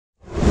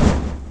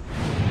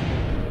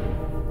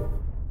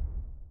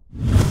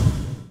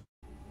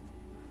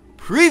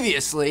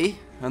Previously,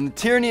 on the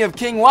tyranny of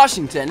King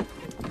Washington.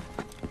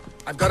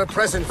 I've got a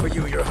present for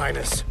you, Your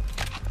Highness.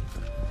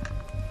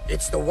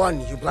 It's the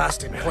one you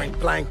blasted point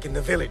blank in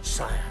the village,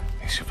 sire.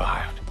 He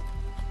survived.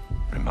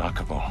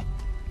 Remarkable.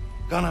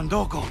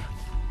 Ganandogon,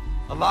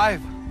 alive?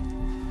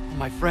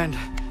 My friend,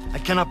 I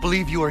cannot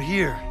believe you are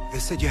here. They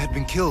said you had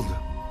been killed,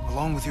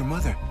 along with your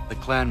mother. The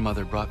clan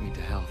mother brought me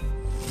to health.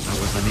 I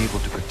was unable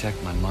to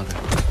protect my mother.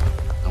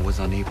 I was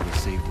unable to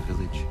save the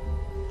village.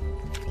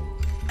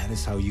 That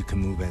is how you can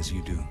move as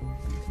you do.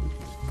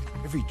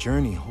 Every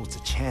journey holds a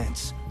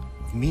chance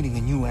of meeting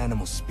a new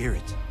animal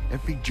spirit.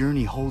 Every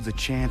journey holds a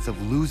chance of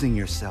losing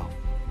yourself.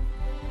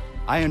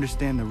 I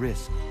understand the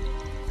risk.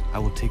 I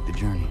will take the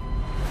journey.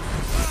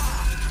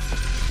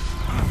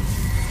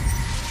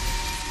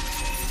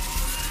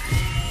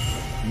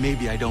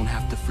 Maybe I don't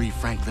have to free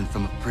Franklin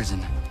from a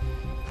prison.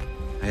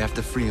 I have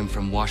to free him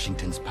from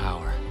Washington's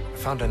power. I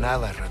found an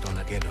ally,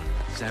 Radonagedon.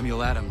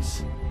 Samuel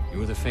Adams. You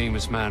were the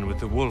famous man with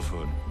the wolf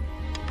hood.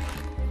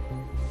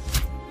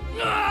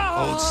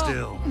 Hold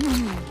still.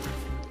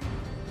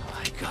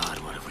 My God,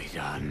 what have we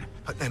done?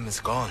 Putnam is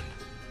gone,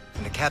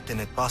 and the captain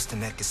at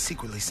Boston Neck is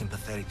secretly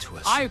sympathetic to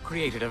us. I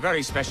created a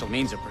very special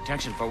means of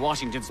protection for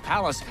Washington's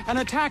palace. An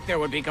attack there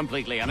would be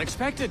completely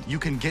unexpected. You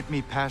can get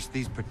me past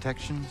these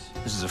protections?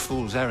 This is a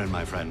fool's errand,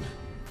 my friend.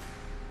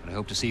 And I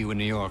hope to see you in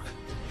New York.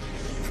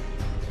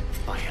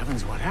 By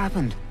heavens, what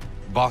happened?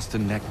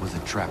 Boston Neck was a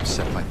trap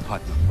set by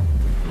Putnam.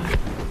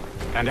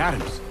 And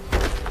Adams.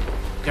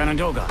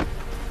 Ganandogon.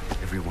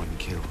 Everyone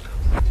killed.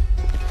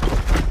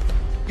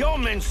 Your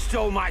men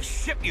stole my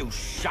ship, you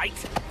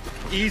shite!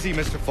 Easy,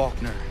 Mr.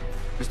 Faulkner.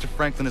 Mr.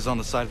 Franklin is on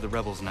the side of the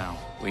rebels now.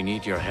 We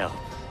need your help.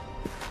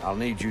 I'll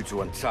need you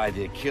to untie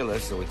the Achilla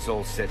so it's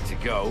all set to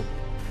go.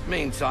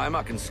 Meantime,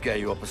 I can scare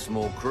you up a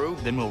small crew.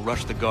 Then we'll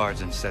rush the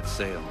guards and set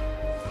sail.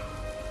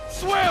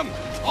 Swim!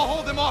 I'll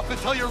hold them off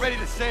until you're ready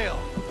to sail.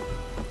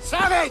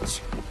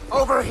 Savage!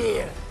 Over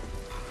here!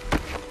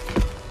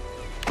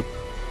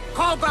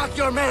 Call back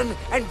your men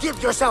and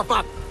give yourself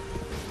up!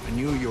 I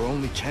knew your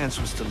only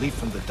chance was to leave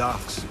from the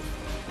docks.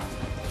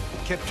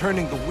 You kept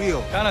turning the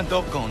wheel.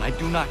 Ganandogon, I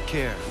do not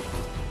care.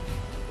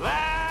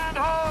 Land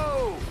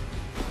ho!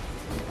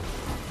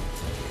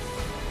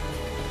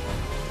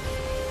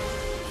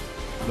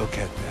 Look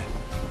at that.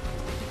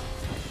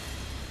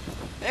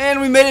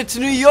 And we made it to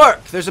New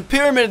York. There's a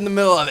pyramid in the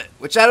middle of it,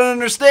 which I don't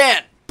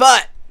understand.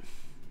 But,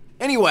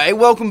 anyway,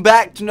 welcome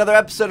back to another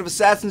episode of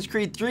Assassin's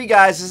Creed 3,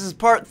 guys. This is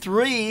part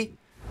 3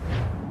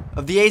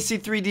 of the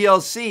AC3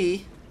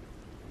 DLC.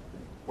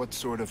 What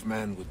sort of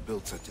man would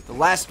build such a The thing?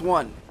 last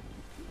one.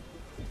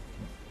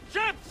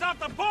 Ships off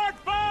the port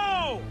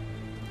bow!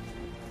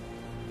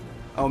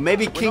 Oh,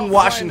 maybe not King flying the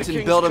Washington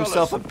king's built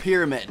himself a colours.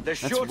 pyramid. They're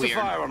That's sure to weird.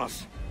 fire on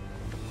us.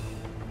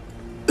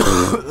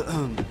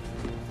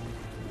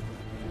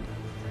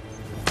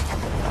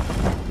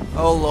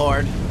 Oh,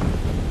 Lord.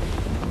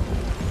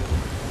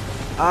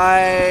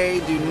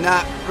 I do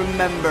not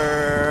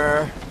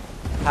remember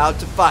how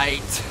to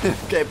fight.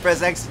 Okay,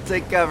 press X to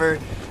take cover.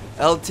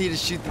 LT to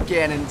shoot the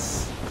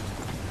cannons.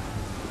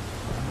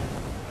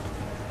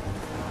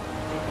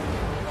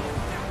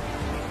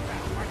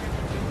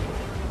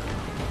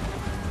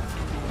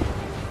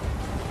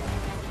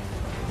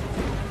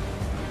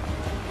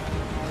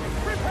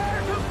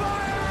 Prepare to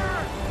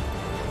fire!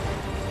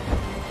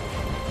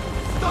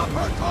 Stop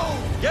her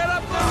cold! Get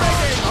up the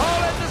rigging!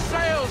 Haul in the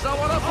sails! I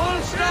want a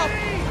full stop!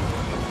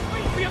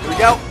 Here we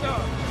go.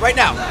 Right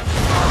now.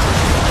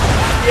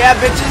 Yeah,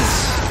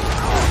 bitches.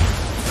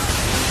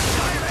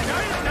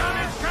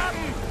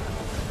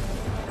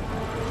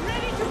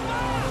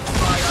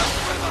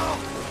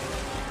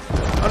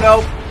 Oh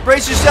no.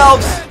 Brace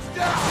yourselves.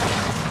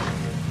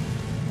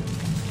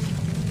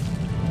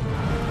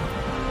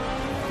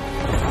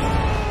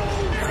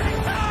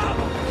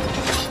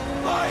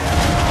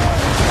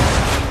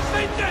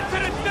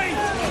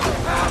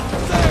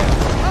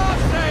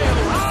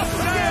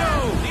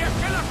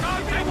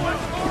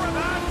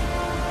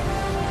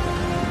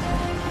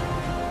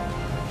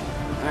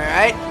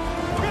 Alright.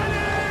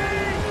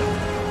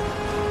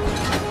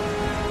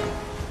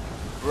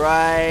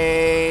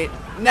 Right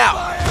now.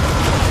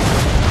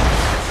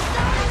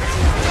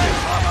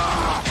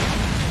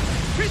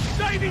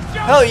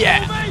 Hell yeah.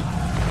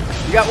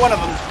 You got one of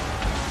them.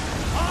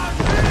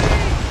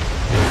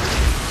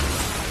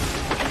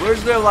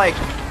 Where's their, like...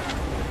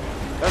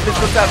 Are they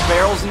supposed to have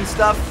barrels and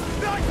stuff?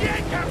 Not yet,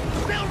 Captain!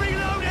 Still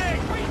reloading!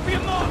 Wait for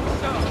your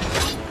monster!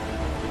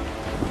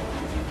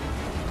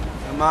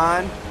 Come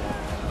on.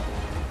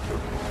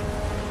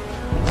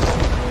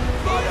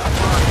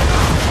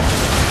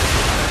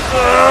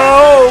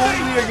 Oh,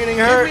 you're getting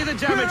hurt. Give me the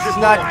damage This is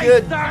report. not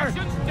good.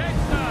 Sergeant's dead,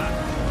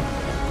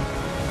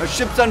 sir. Our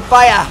ship's on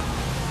fire.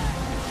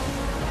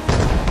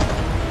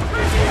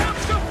 Ready up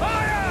to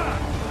fire!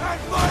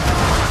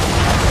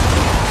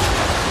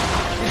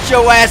 Get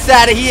your ass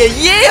out of here.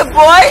 Yeah,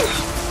 boy.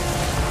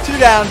 2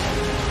 down.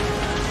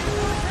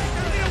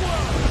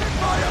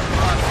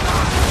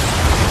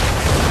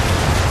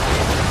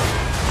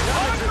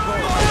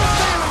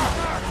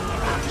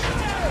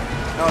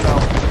 No, no.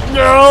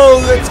 No!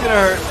 it's gonna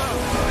hurt.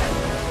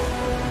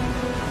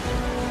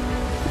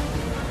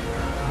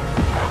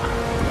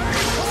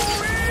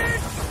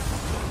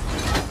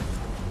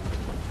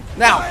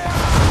 Now.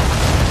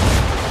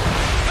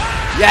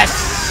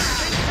 Yes.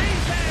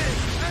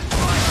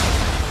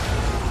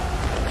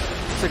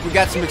 Looks like we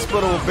got some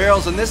explodable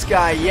barrels on this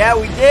guy. Yeah,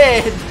 we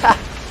did.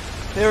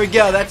 There we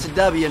go. That's a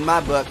W in my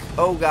book.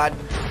 Oh god,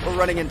 we're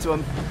running into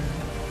him.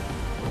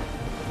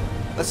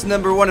 That's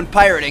number 1 in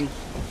pirating.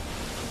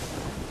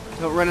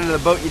 Don't run into the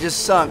boat you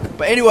just sunk.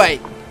 But anyway,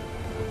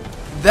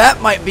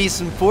 that might be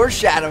some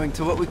foreshadowing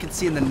to what we could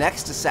see in the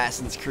next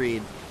Assassin's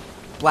Creed.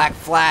 Black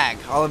Flag,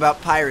 all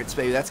about pirates,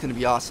 baby. That's gonna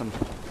be awesome.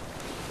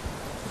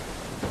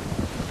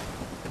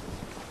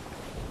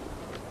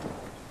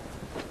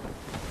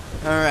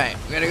 Alright,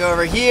 we're gonna go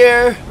over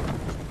here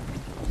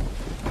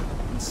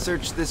and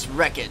search this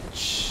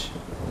wreckage.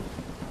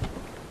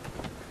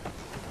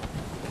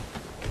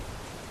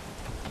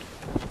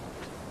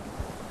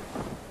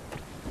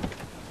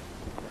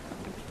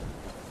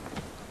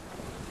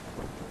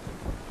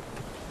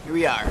 Here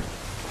we are.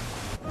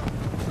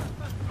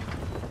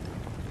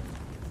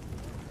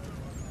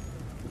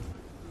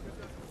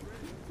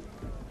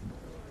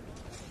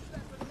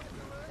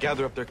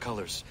 Gather up their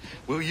colors.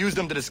 We'll use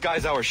them to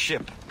disguise our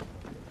ship.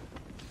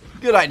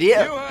 Good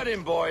idea. You heard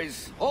him,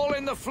 boys. Haul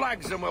in the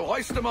flags and we'll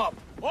hoist them up.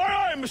 Aye,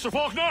 aye, Mr.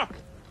 Faulkner.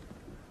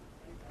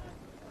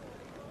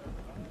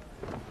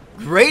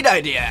 Great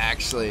idea,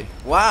 actually.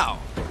 Wow.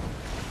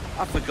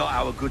 I forgot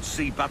how a good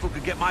sea battle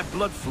could get my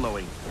blood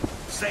flowing.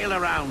 Sail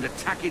around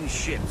attacking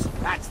ships.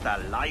 That's the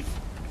life.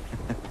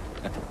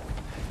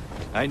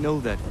 I know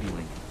that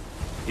feeling.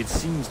 It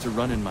seems to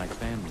run in my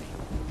family.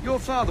 Your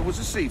father was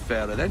a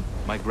seafarer, then?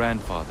 My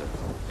grandfather,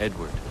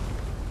 Edward.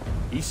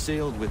 He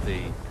sailed with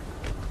a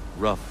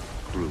rough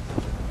crew.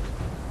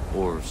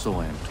 Or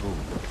so I am told.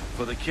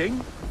 For the king?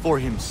 For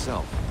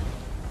himself.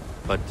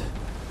 But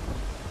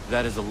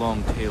that is a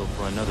long tale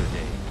for another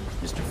day,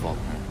 Mr.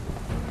 Faulkner.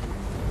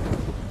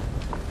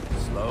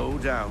 Slow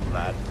down,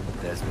 lad.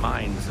 There's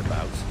mines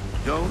about.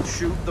 Don't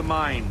shoot the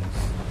mines.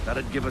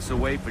 That'd give us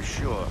away for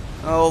sure.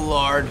 Oh,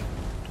 Lord.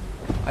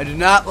 I do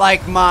not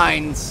like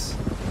mines.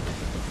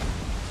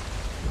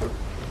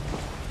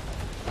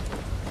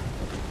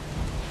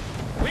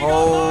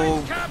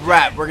 Oh,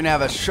 crap. We're going to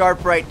have a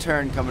sharp right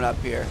turn coming up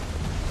here.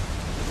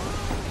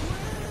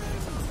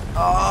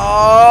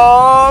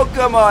 Oh,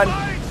 come on.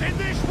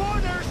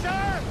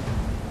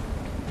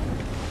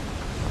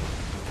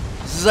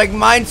 This is like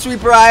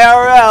Minesweeper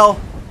IRL.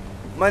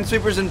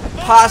 Minesweeper's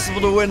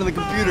impossible to win on the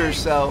computer,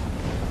 so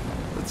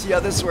let's see how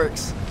this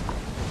works.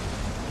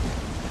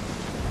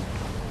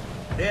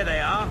 There they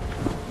are.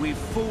 We've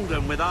fooled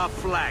them with our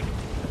flag.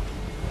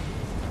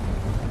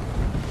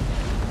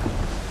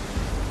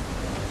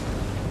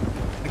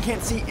 I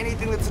can't see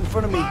anything that's in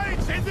front of me.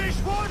 In this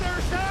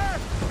water, sir!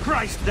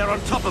 Christ, they're on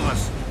top of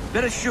us.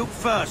 Better shoot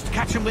first.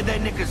 Catch them with their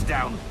knickers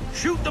down.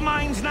 Shoot the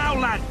mines now,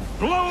 lad.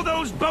 Blow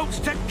those boats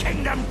to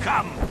kingdom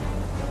come.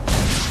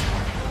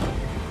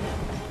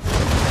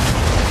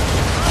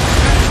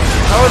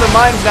 How are the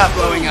mines not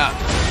blowing up?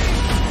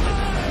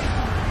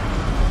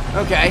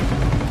 Okay.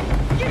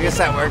 I guess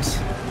that works.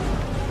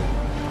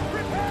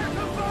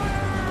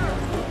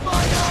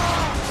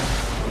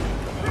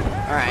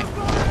 Alright.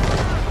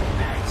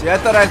 See, I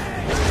thought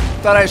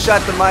I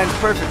shot the mines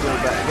perfectly,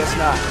 but I guess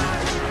not.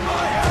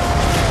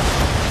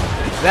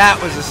 That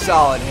was a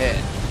solid hit.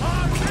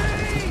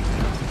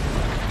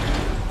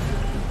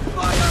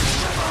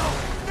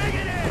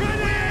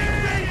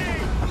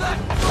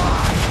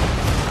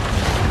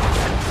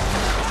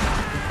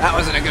 That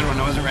wasn't a good one.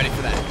 I wasn't ready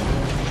for that.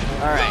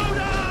 Alright.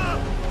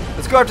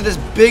 Let's go after this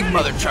big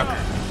mother trucker.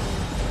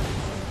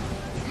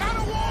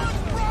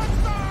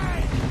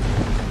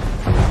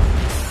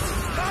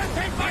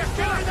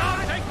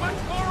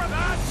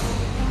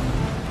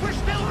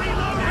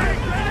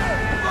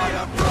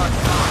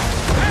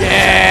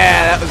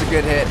 Yeah, that was a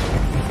good hit.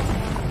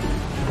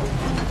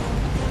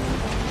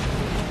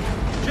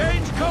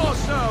 Change course,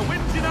 sir.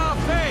 Wind's in our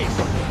face.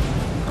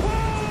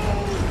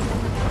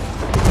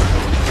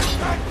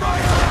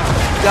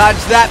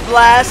 Dodge that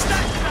blast.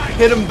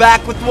 Hit him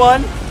back with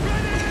one.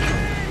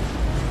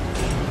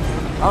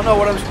 I don't know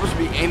what I'm supposed to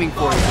be aiming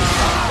for this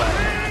time, but...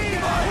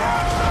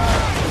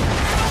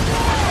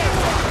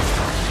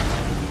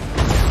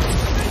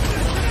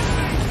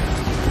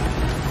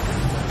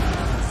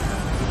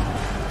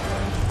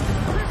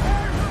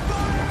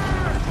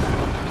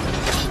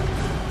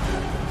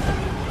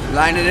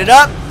 Lining it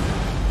up.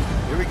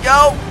 Here we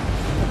go.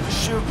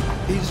 Shoot.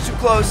 He's too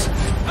close.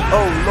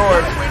 Oh,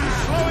 Lord.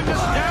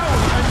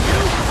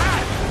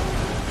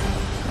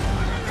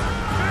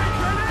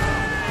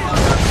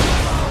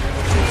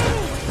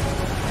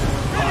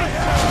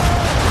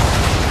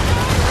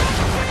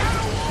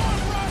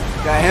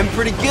 Got him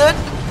pretty good.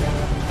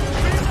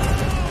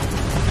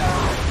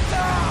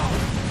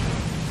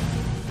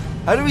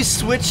 How do we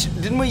switch?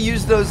 Didn't we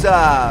use those,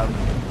 the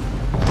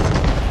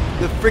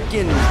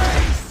freaking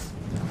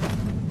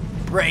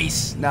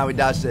brace? No, we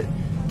dodged it.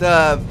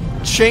 The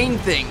chain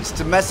things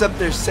to mess up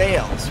their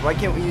sails. Why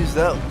can't we use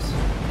those?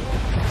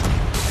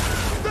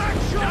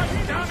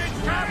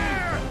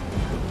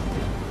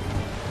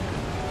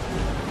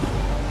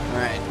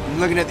 Alright, I'm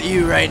looking at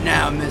you right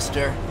now,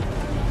 mister.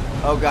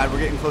 Oh god, we're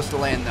getting close to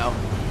land though.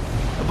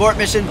 Abort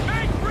mission.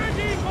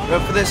 Go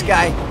for this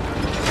guy.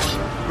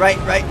 Right.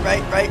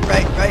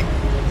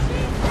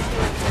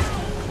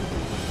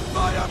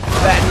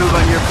 Bad move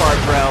on your part,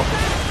 bro.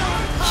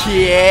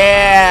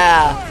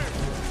 Yeah!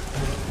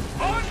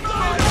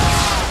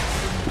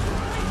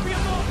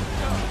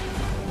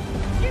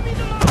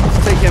 Let's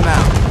take him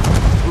out.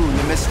 Ooh,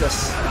 you missed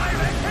us.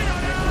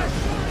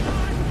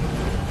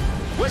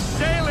 We're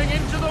sailing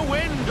into the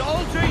wind.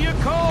 Alter your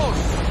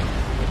course.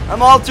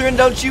 I'm altering,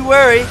 don't you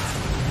worry.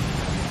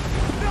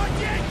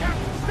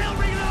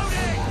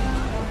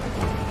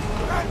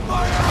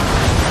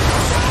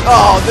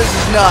 Oh, this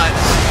is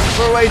nuts.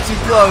 We're way too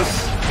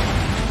close.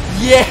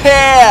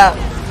 Yeah!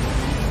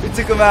 We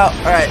took him out.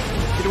 Alright,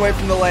 get away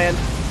from the land.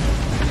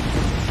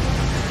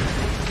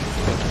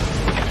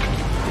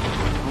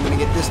 I'm gonna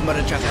get this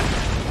mother trucker.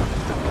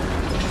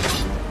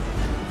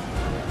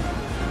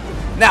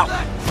 Now!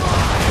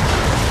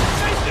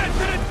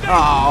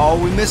 Oh,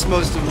 we missed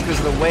most of them because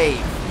of the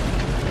wave.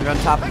 We're on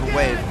top of a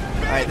wave.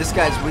 Alright, this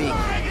guy's weak.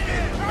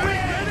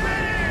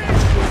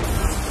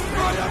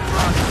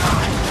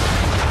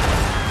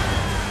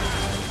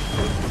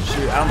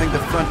 Shoot, I don't think the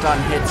front on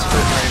hits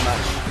hurt very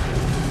much.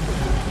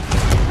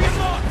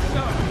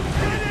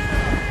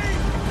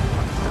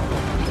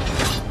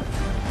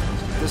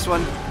 This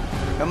one.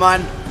 Come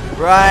on.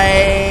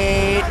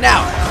 Right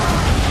now.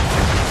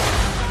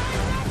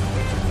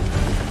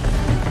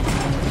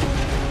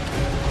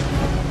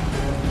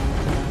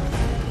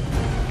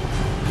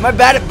 Am I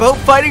bad at boat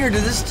fighting, or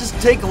does this just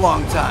take a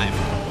long time?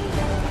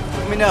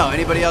 Let me know.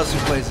 Anybody else who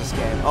plays this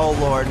game? Oh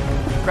lord.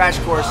 Crash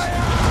course.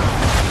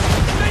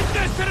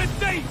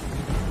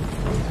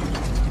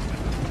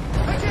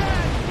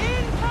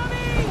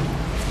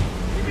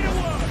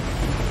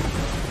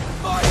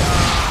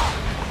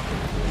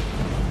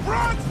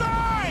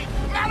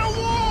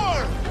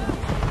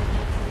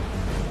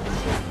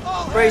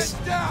 Brace.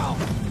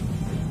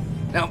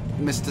 No,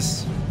 missed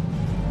us.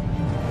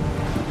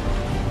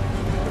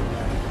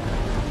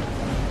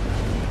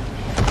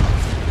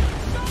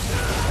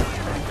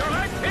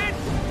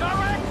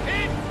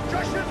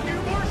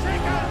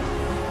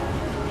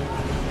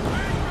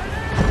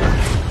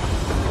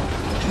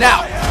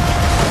 Now,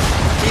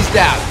 he's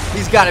down.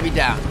 He's got to be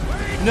down.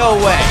 No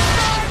way.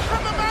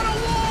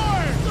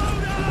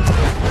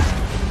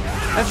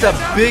 That's a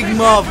big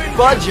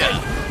motherfucker.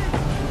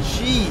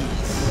 Jeez.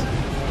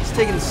 He's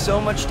taking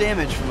so much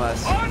damage from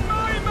us.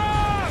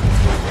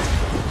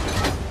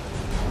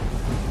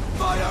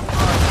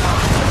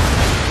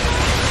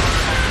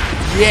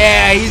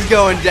 Yeah, he's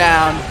going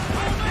down.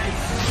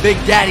 Big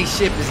Daddy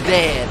ship is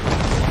dead.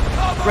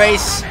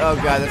 Brace. Oh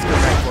god, that's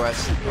going right for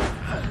us.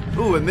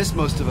 Ooh, it missed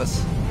most of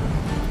us.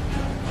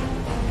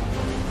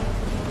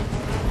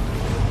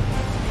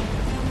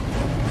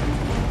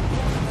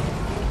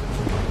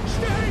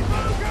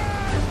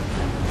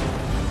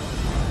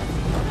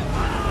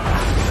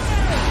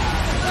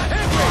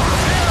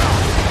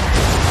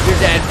 You're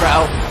dead,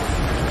 bro.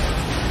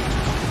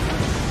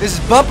 This is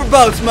bumper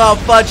boats,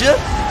 motherfucker.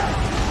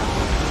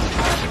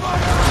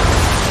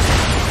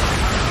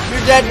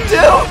 You're dead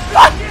too.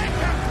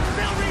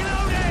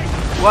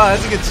 Wow,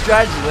 that's a good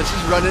strategy. Let's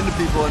just run into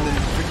people and then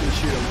freaking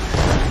shoot them.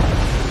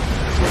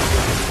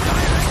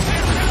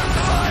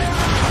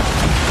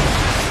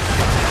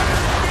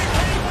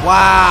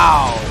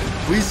 Wow.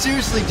 We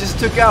seriously just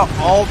took out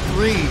all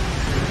three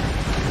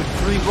with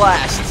 3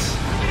 blasts.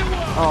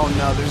 Oh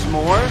no, there's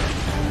more?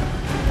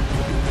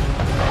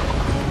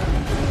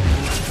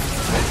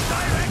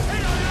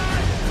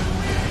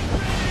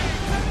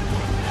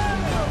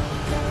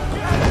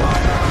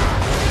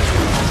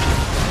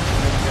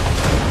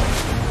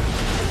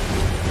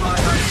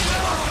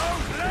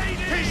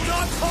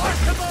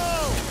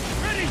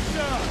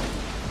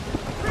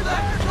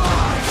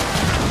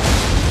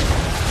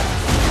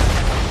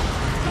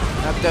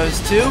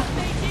 Those two.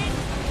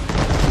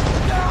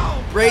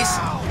 Brace.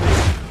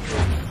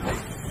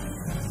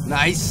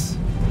 Nice.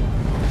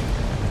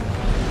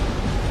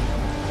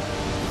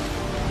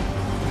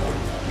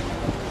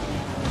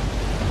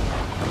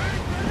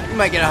 We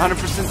might get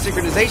 100%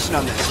 synchronization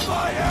on this.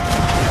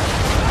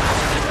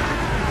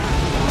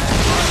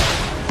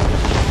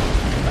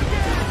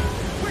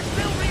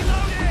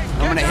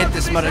 I'm gonna hit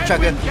this mother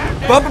trucker.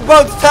 Bumper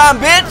boats time,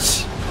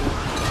 bitch!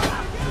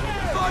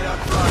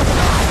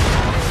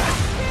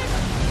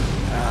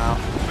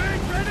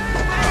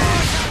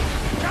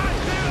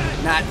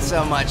 Not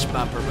so much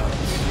bumper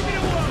boats.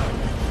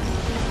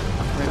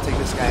 I'm gonna take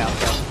this guy out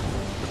though.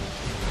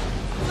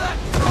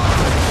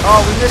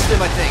 Oh, we missed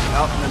him, I think.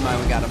 Oh, never mind,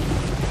 we got him.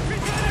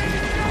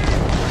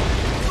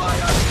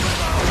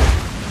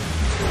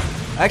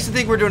 I actually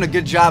think we're doing a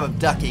good job of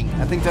ducking.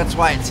 I think that's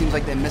why it seems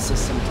like they miss us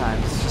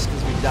sometimes. It's just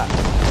because we duck.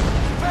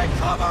 Hey,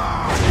 come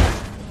on!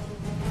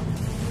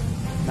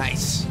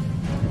 Nice.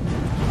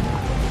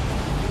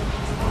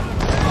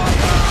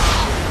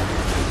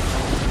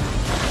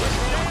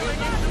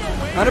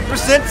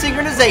 100%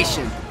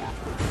 synchronization.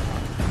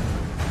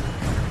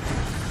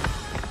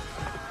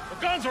 The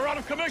guns are out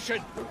of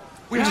commission.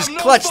 We You have just no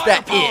clutch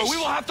that firepower. ish. We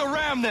will have to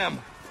ram them.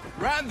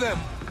 Ram them.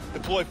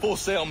 Deploy full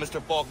sail,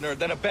 Mr. Faulkner,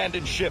 then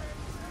abandon ship.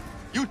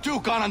 You too,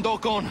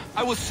 Kanandokon.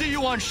 I will see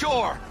you on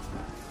shore.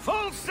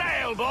 Full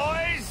sail,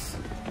 boys!